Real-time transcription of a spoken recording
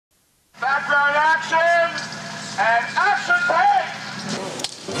Background action and action take!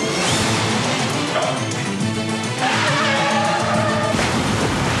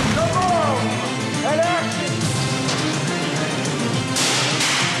 Come on! And action!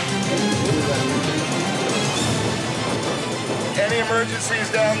 Any emergencies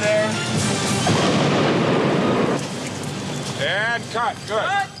down there? And cut. Good.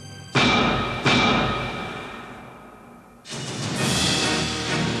 Cut.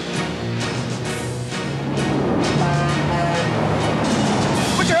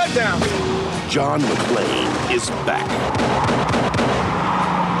 Put your head down. John McClane is back.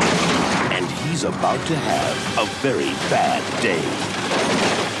 And he's about to have a very bad day.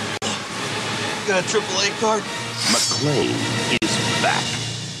 Got a AAA card? McClane is back.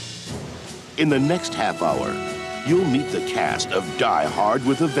 In the next half hour, you'll meet the cast of Die Hard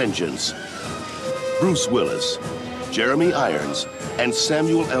with a Vengeance. Bruce Willis, Jeremy Irons, and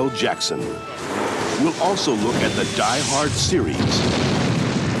Samuel L. Jackson. We'll also look at the Die Hard series,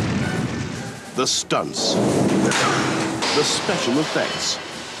 the stunts, the special effects,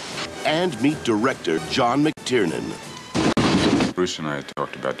 and meet director John McTiernan. Bruce and I had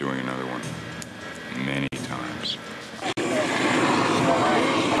talked about doing another one many times.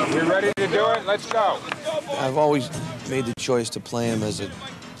 You ready to do it? Let's go. I've always made the choice to play him as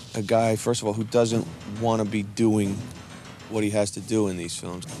a guy, first of all, who doesn't want to be doing what he has to do in these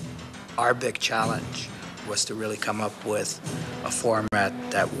films. Our big challenge was to really come up with a format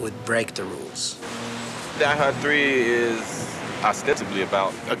that would break the rules. Die Hard 3 is ostensibly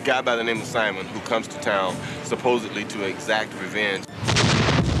about a guy by the name of Simon who comes to town supposedly to exact revenge.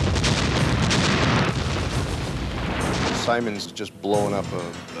 Simon's just blowing up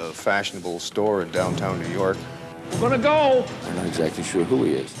a fashionable store in downtown New York. We're gonna go. I'm not exactly sure who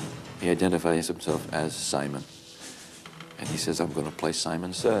he is. He identifies himself as Simon. And he says, I'm going to play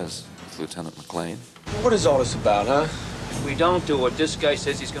Simon Says with Lieutenant McClane. What is all this about, huh? If we don't do it, this guy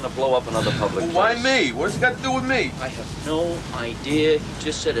says he's going to blow up another public place. Why me? What's it got to do with me? I have no idea. He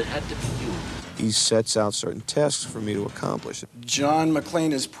just said it had to be you. He sets out certain tasks for me to accomplish. John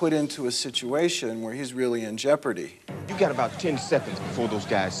McClane is put into a situation where he's really in jeopardy. You got about 10 seconds before those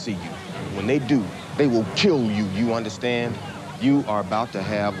guys see you. When they do, they will kill you, you understand? You are about to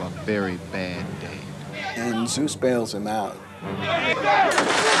have a very bad day. And Zeus bails him out. Get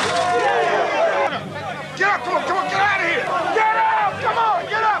up, come on, get out of here! Get up, come on,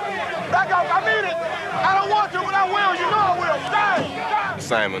 get up! Back up, I mean it! I don't want to, but I will, you know I will. Stay!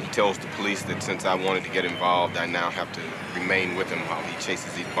 Simon tells the police that since I wanted to get involved, I now have to remain with him while he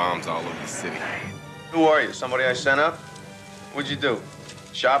chases these bombs all over the city. Who are you? Somebody I sent up? What'd you do?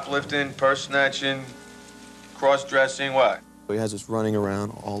 Shoplifting, purse snatching, cross-dressing, what? He has us running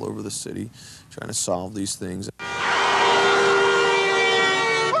around all over the city trying to solve these things. Where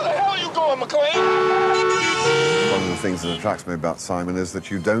the hell are you going, McClane? One of the things that attracts me about Simon is that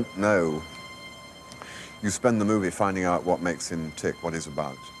you don't know. You spend the movie finding out what makes him tick, what he's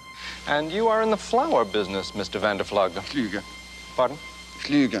about. And you are in the flower business, Mr. Van der Vlugge. Vlugge. Pardon?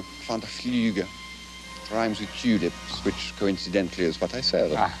 Vlugge, van der Vlugge. Rhymes with tulips, which coincidentally is what I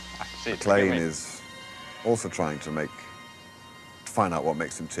sell. I see. McClane is also trying to find out what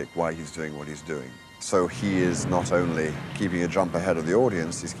makes him tick, why he's doing what he's doing. So he is not only keeping a jump ahead of the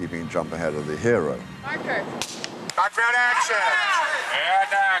audience, he's keeping a jump ahead of the hero. Okay. Background action.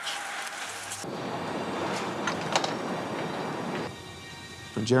 And action.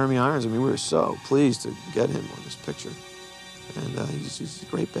 And Jeremy Irons, I mean, we were so pleased to get him on this picture. And he's a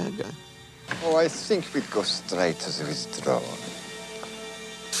great bad guy. Oh, I think we'd go straight to the withdrawal.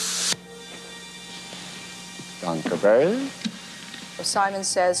 Danke very. Simon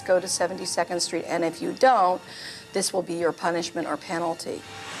says, go to 72nd Street, and if you don't, this will be your punishment or penalty.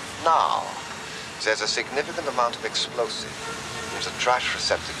 Now, there's a significant amount of explosive in the trash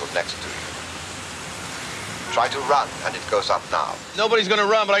receptacle next to you. Try to run, and it goes up now. Nobody's gonna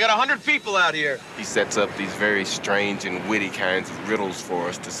run, but I got 100 people out here. He sets up these very strange and witty kinds of riddles for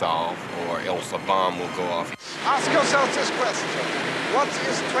us to solve, or else a bomb will go off. Ask yourself this question. What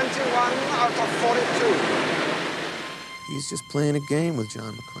is 21 out of 42? He's just playing a game with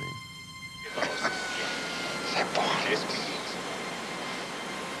John McClane.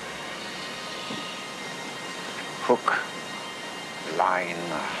 Hook, line,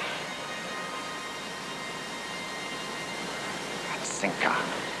 and sinker.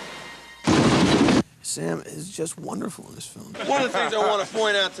 Sam is just wonderful in this film. One of the things I want to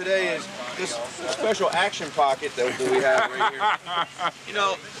point out today is this special action pocket that we have right here. You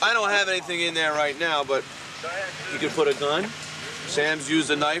know, I don't have anything in there right now, but you could put a gun, Sam's used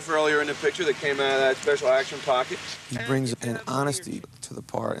a knife earlier in the picture that came out of that special action pocket. He brings an honesty to the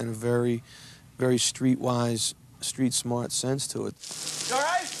part and a very, very streetwise, street-smart sense to it. You all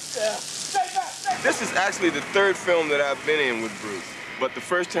right? Yeah. Stay back. This is actually the third film that I've been in with Bruce, but the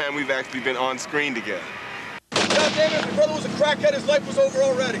first time we've actually been on screen together. God damn it, if your brother was a crackhead, his life was over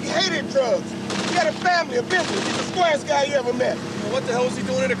already. He hated drugs. He had a family, a business. He's the squarest guy you ever met. Well, what the hell was he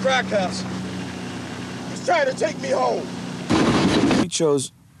doing in a crack house? He's trying to take me home. He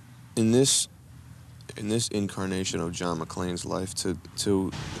chose, in this incarnation of John McClane's life,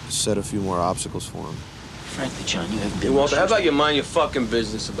 to set a few more obstacles for him. Frankly, John, you haven't been... Hey, Walter, how about you mind your fucking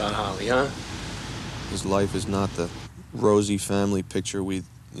business about Holly, huh? His life is not the rosy family picture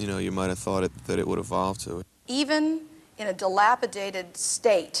you might have thought that it would evolve to. Even in a dilapidated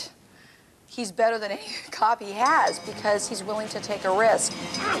state, he's better than any cop he has because he's willing to take a risk.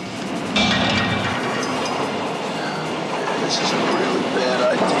 This is a really bad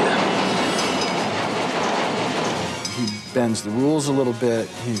idea. He bends the rules a little bit.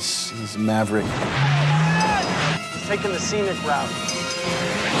 He's a maverick. Taking the scenic route.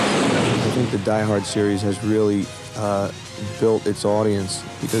 I think the Die Hard series has really built its audience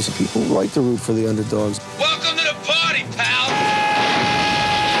because people like to root for the underdogs. Welcome to the party, pal!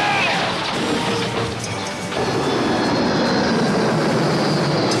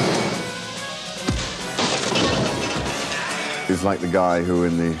 He's like the guy who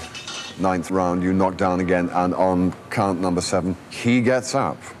in the 9th round you knock down again, and on count number 7, he gets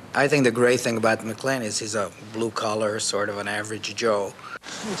up. I think the great thing about McClane is he's a blue-collar, sort of an average Joe.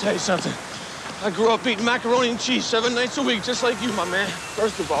 Let me tell you something. I grew up eating macaroni and cheese 7 nights a week, just like you, my man.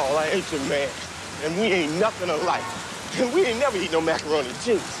 First of all, I ain't your man, and we ain't nothing alike. And we ain't never eat no macaroni and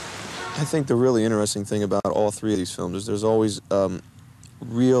cheese. I think the really interesting thing about all three of these films is there's always a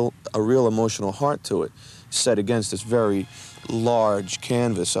real emotional heart to it, set against this very large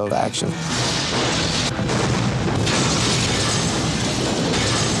canvas of action.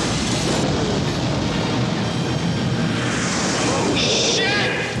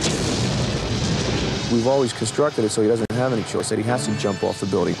 We've always constructed it so he doesn't have any choice, that he has to jump off the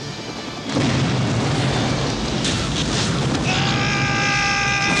building.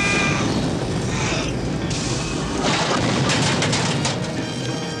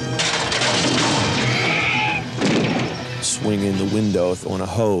 Swing in the window on a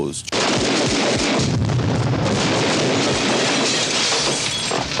hose.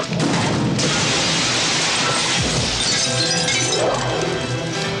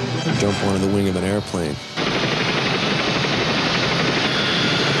 Jump onto the wing of an airplane.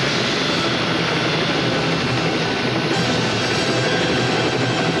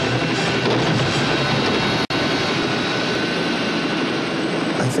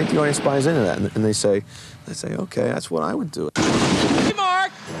 I think the audience buys into that, and they say, okay, that's what I would do. Hey,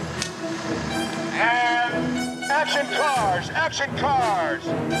 Mark! And action cars, action cars!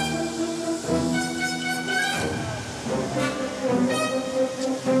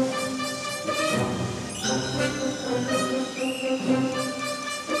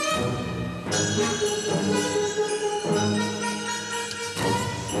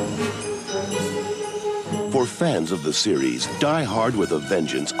 For fans of the series, Die Hard with a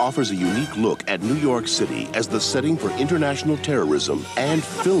Vengeance offers a unique look at New York City as the setting for international terrorism and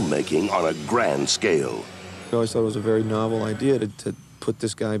filmmaking on a grand scale. I always thought it was a very novel idea to put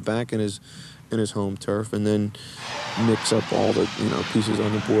this guy back in his home turf and then mix up all the pieces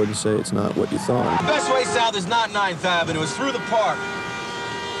on the board and say it's not what you thought. The best way south is not 9th Avenue, it's through the park.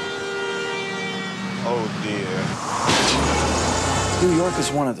 Oh, dear. New York is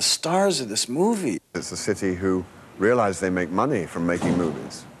one of the stars of this movie. It's a city who realize they make money from making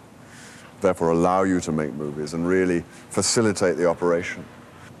movies, therefore allow you to make movies and really facilitate the operation.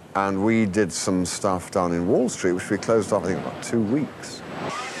 And we did some stuff down in Wall Street, which we closed off, I think, about 2 weeks.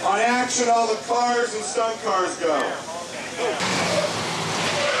 On action, all the cars and stunt cars go.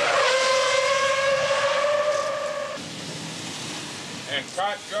 And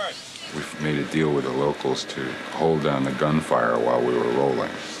cut, good. We've made a deal with the locals to hold down the gunfire while we were rolling.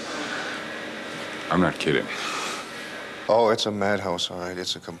 I'm not kidding. Oh, it's a madhouse, all right.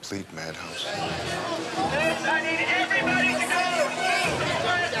 It's a complete madhouse. I need everybody to go!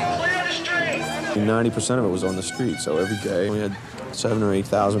 Clear the street! 90% of it was on the street, so every day we had 7,000 or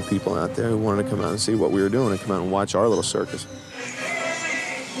 8,000 people out there who wanted to come out and see what we were doing and come out and watch our little circus.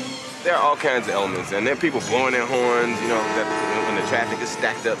 There are all kinds of elements, and there are people blowing their horns, that when the traffic is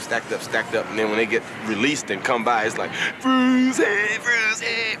stacked up, and then when they get released and come by, it's like, Bruce, hey, Bruce,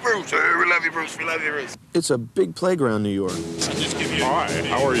 hey, Bruce, hey, we love you, Bruce, we love you, Bruce. It's a big playground, New York. Hi,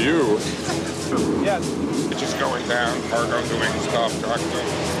 how are you? Yes. Just going down, cargo doing stuff, truck doing.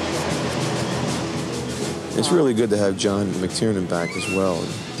 It's really good to have John McTiernan back as well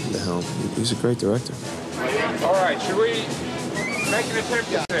in the helm. He's a great director. All right, should we make an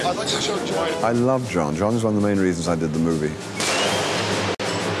attempt at this? I'd like to show John. I love John. John is one of the main reasons I did the movie.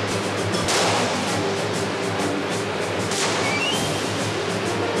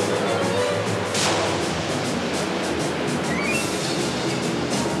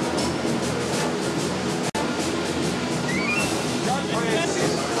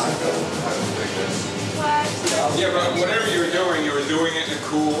 Yeah, but whatever you were doing it in a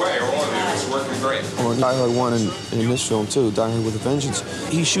cool way. All of it was working great. Well, Die Hard 1 in this film, too, Die Hard with a Vengeance,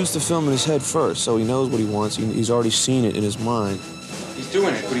 he shoots the film in his head first, so he knows what he wants. He's already seen it in his mind. He's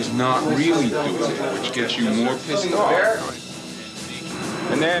doing it, but he's not really doing it, which gets you more pissed off.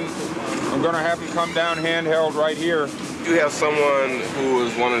 And then I'm going to have him come down handheld right here. You have someone who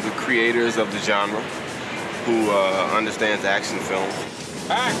is one of the creators of the genre, who understands action films.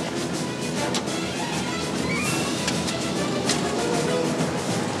 Act!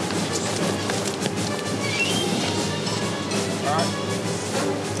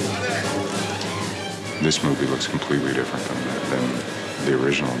 This movie looks completely different than the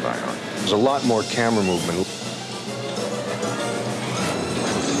original Die Hard. There's a lot more camera movement.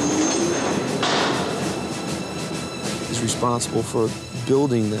 He's responsible for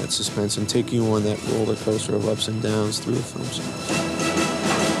building that suspense and taking you on that roller coaster of ups and downs through the films.